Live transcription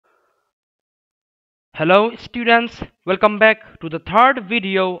Hello students, welcome back to the third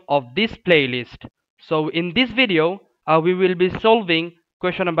video of this playlist. So in this video, we will be solving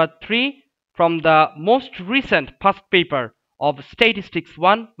question number 3 from the most recent past paper of Statistics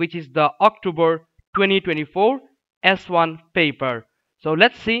 1, which is the October 2024 S1 paper. So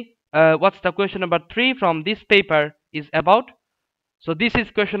let's see what's the question number 3 from this paper is about. So this is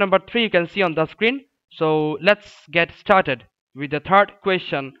question number 3, you can see on the screen. So let's get started with the third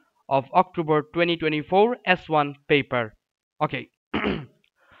question of October 2024 S1 paper. Okay.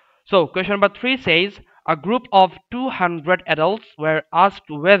 So question number 3 says a group of 200 adults were asked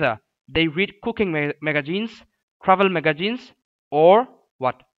whether they read cooking magazines, travel magazines, or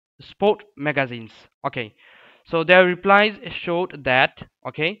what? Sport magazines. Okay. So their replies showed that,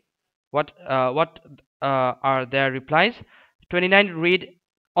 okay, what are their replies? 29 read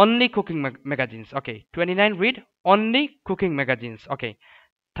only cooking magazines. Okay. 29 read only cooking magazines. Okay.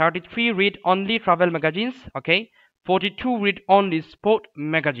 33 read only travel magazines. Okay. 42 read only sport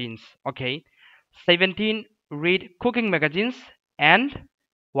magazines. Okay. 17 read cooking magazines and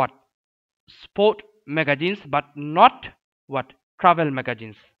what? Sport magazines, but not what? Travel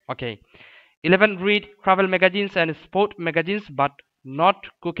magazines. Okay. 11 read travel magazines and sport magazines, but not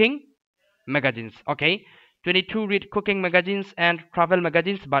cooking magazines. Okay. 22 read cooking magazines and travel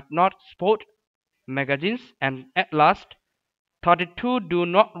magazines, but not sport magazines. And at last, 32 do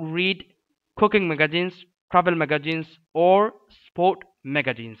not read cooking magazines, travel magazines, or sport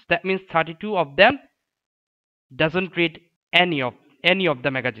magazines. That means 32 of them doesn't read any of the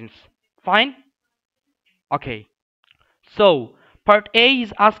magazines. Fine? Okay. So part A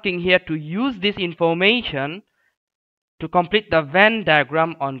is asking here to use this information to complete the Venn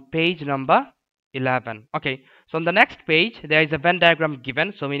diagram on page number 11. Okay. So on the next page there is a Venn diagram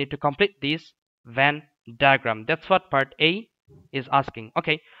given, so we need to complete this Venn diagram. That's what part A is asking.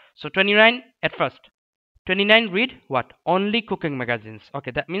 Okay. So 29 at first. 29 read what? Only cooking magazines.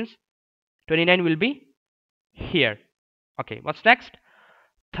 Okay, that means 29 will be here. Okay, what's next?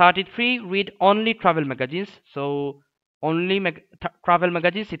 33 read only travel magazines. So only travel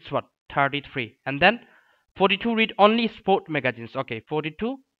magazines, it's what? 33. And then 42 read only sport magazines. Okay,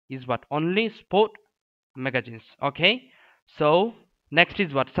 42 is what? Only sport magazines. Okay. So next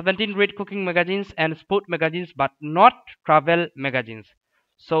is what? 17 read cooking magazines and sport magazines, but not travel magazines.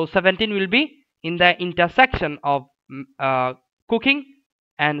 So 17 will be in the intersection of cooking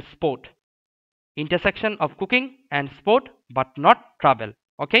and sport. Intersection of cooking and sport, but not travel.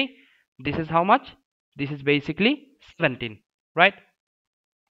 Okay. This is how much? This is basically 17, right?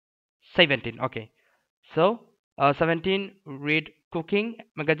 17. Okay. So 17 read cooking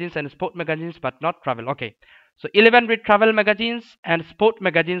magazines and sport magazines, but not travel. Okay. So 11 read travel magazines and sport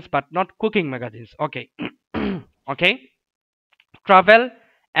magazines, but not cooking magazines. Okay. Okay. Travel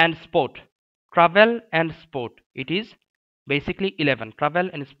and sport. Travel and sport. It is basically 11. Travel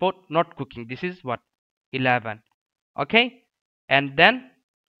and sport, not cooking. This is what? 11. Okay. And then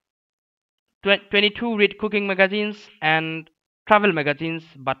 22 read cooking magazines and travel magazines,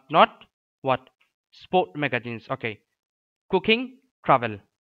 but not what? Sport magazines. Okay. Cooking, travel.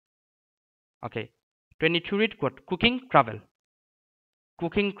 Okay. 22 read what? Cooking, travel.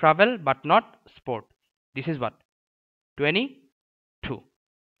 Cooking, travel, but not sport. This is what? 22.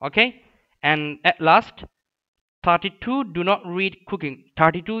 Okay. And at last, 32 do not read cooking.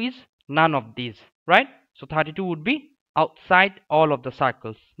 32 is none of these, right? So 32 would be outside all of the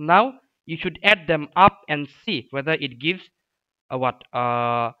circles. Now you should add them up and see whether it gives a what?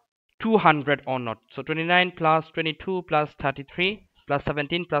 200 or not. So 29 plus 22 plus 33 plus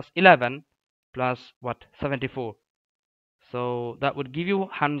 17 plus 11 plus what? 74. So that would give you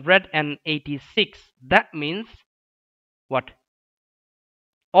 186. That means what?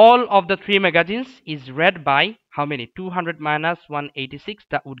 All of the 3 magazines is read by how many? 200 minus 186.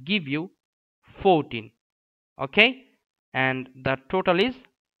 That would give you 14. Okay. And the total is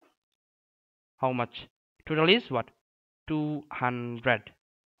how much? Total is what? 200.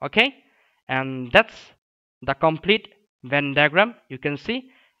 Okay. And that's the complete Venn diagram, you can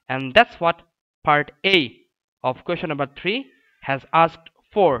see. And that's what part A of question number 3 has asked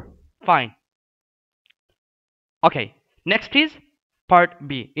for. Fine. Okay. Next is part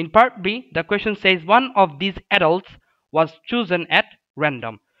B. In part B, the question says one of these adults was chosen at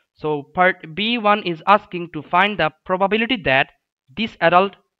random. So part B1 is asking to find the probability that this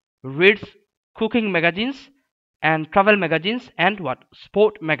adult reads cooking magazines and travel magazines and what?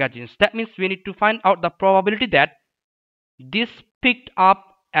 Sport magazines. That means we need to find out the probability that this picked up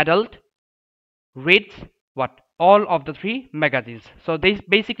adult reads what? All of the 3 magazines. So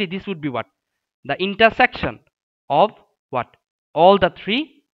basically this would be what? The intersection of what? All the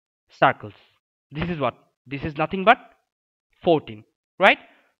 3 circles. This is what? This is nothing but 14, right?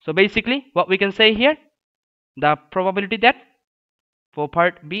 So basically what we can say here, the probability that for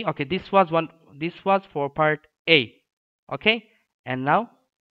part B, okay, this was for part A, okay, and now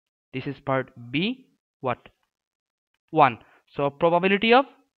this is part B, what? 1. So probability of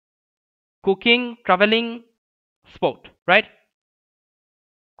cooking, traveling, sport, right?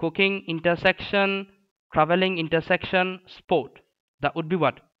 Cooking intersection, traveling intersection, sport. That would be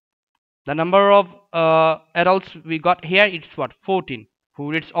what? The number of adults we got here, it's what? 14.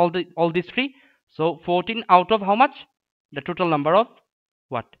 Who reads all these three? So 14 out of how much? The total number of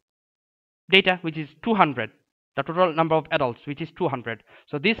what? Data, which is 200. The total number of adults, which is 200.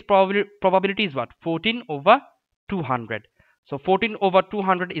 So this probability is what? 14 over 200. So 14 over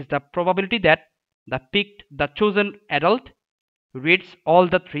 200 is the probability that the chosen adult reads all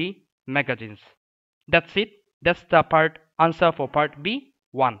the 3 magazines. That's it. That's the answer for part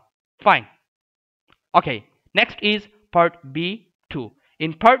B1. Fine. Okay. Next is part B2.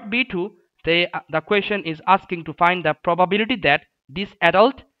 In part B2, the question is asking to find the probability that this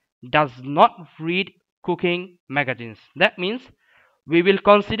adult does not read cooking magazines. That means we will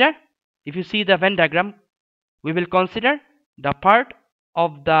consider, if you see the Venn diagram, we will consider the part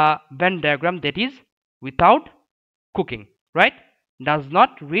of the Venn diagram that is without cooking, right? Does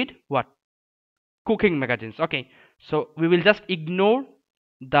not read what? Cooking magazines. Okay, so we will just ignore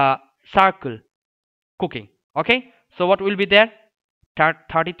the circle cooking. Okay, so what will be there?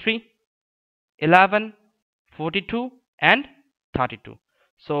 33, 11, 42 and 32.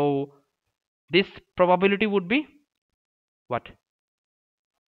 So this probability would be what?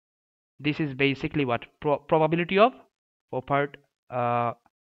 This is basically what? Probability of for part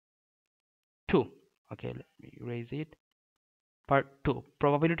 2. Okay, let me erase it. Part 2.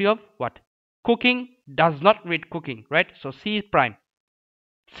 Probability of what? Cooking does not read cooking, right? So C prime,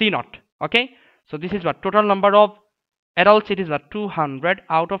 C naught. Okay, so this is what? Total number of adults, it is what? 200.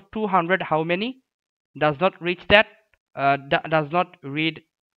 Out of 200, how many does not reach that? Does not read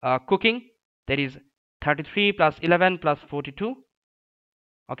cooking? That is 33 plus 11 plus 42.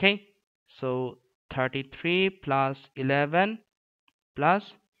 Okay, so 33 plus 11 plus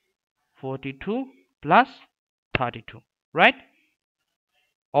 42 plus 32, right?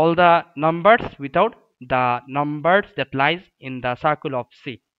 All the numbers without the numbers that lies in the circle of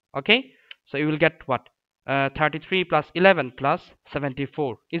C. Okay, so you will get what? 33 plus 11 plus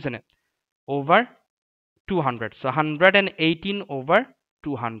 74, isn't it? Over 200. So 118 over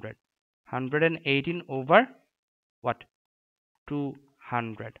 200. 118 over what?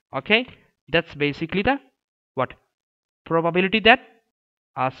 200. Okay, that's basically the what? Probability that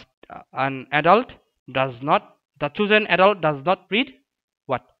an adult does not, the chosen adult does not read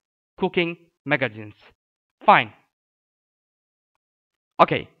what? Cooking magazines. Fine.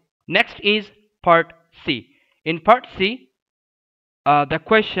 Okay, next is part C. In part C, the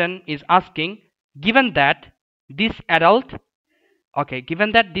question is asking, given that this adult, okay,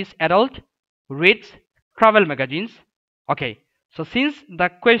 given that this adult reads travel magazines, okay, so since the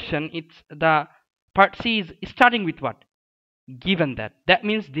question, it's the part C is starting with what? Given that. That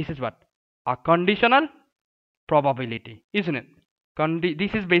means this is what? A conditional probability, isn't it?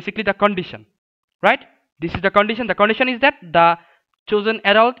 This is basically the condition, right? This is the condition. The condition is that the chosen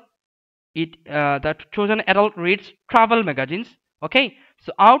adult reads travel magazines. Okay,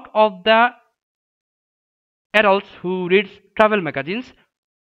 so out of the adults who reads travel magazines,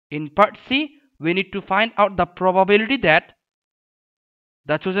 in part C, we need to find out the probability that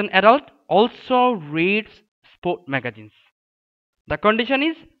the chosen adult also reads sport magazines. The condition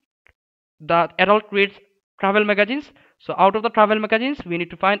is the adult reads travel magazines. So out of the travel magazines, we need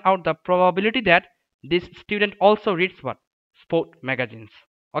to find out the probability that this student also reads what? Sport magazines.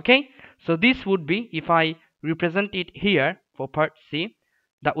 Okay, so this would be, if I represent it here for part C,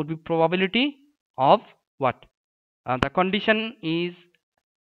 that would be probability of what? The condition is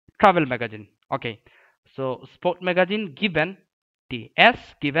travel magazine. Okay, so sport magazine given T, S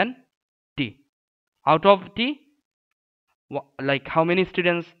given T. Out of T, like how many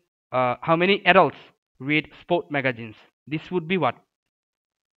students, how many adults read sport magazines? This would be what?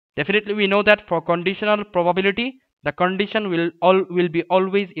 Definitely we know that for conditional probability, the condition will be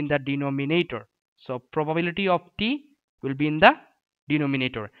always in the denominator. So probability of T will be in the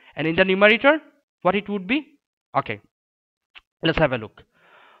denominator, and in the numerator, what it would be? Okay, let's have a look.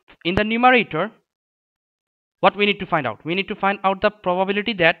 In the numerator, what we need to find out? We need to find out the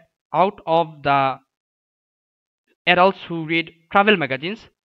probability that out of the adults who read travel magazines,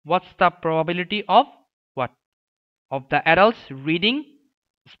 what's the probability of what? Of the adults reading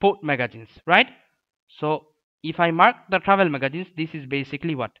sport magazines, right? So if I mark the travel magazines, this is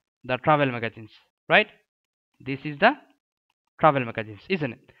basically what? The travel magazines. right? This is the travel magazines,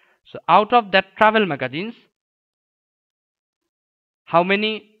 isn't it? So out of that travel magazines, how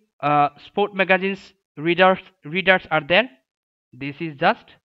many sport magazines readers are there? This is just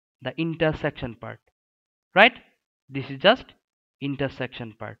the intersection part, right? This is just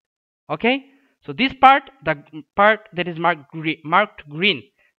intersection part. Okay, so this part, the part that is marked green,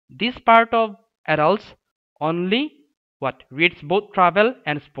 this part of adults only what reads both travel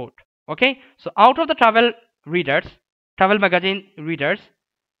and sport. Okay, so out of the travel magazine readers,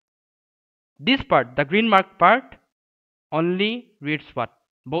 this part, the green mark part, only reads what?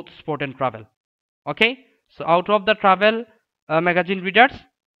 Both sport and travel. Okay, so out of the travel magazine readers,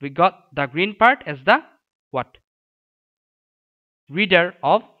 we got the green part as the what? Reader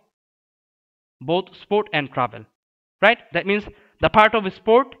of both sport and travel, right? That means the part of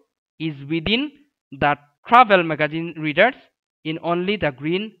sport is within the travel magazine readers in only the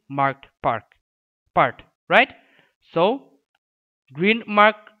green marked part, right? So green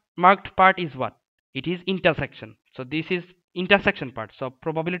marked part is what? It is intersection. So this is intersection part. So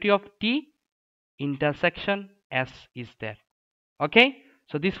probability of T intersection S is there. Okay,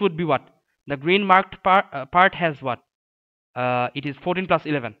 so this would be what? The green marked part has what? It is 14 plus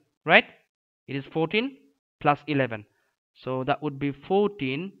 11, right? It is 14 plus 11. So that would be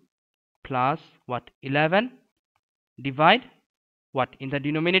 14 plus what? 11 divide what? In the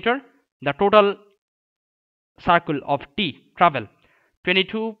denominator, the total circle of T, travel,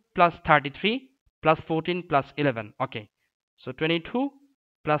 22 plus 33 plus 14 plus 11. Okay, so 22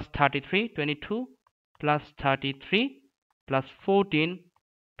 plus 33, 22 plus 33 plus 14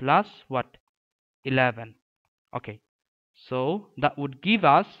 plus what? 11. Okay, so that would give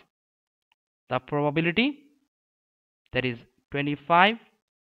us the probability, that is 25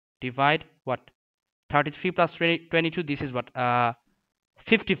 divide what? 33 plus 22, this is what?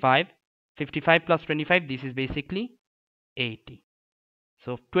 55. 55 plus 25, this is basically 80.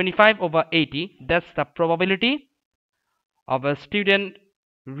 So 25 over 80, that's the probability of a student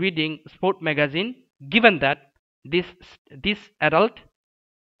reading sport magazine, given that this adult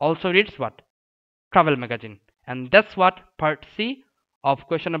also reads what? Travel magazine. And that's what part C of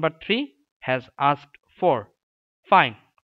question number 3 has asked for. Fine.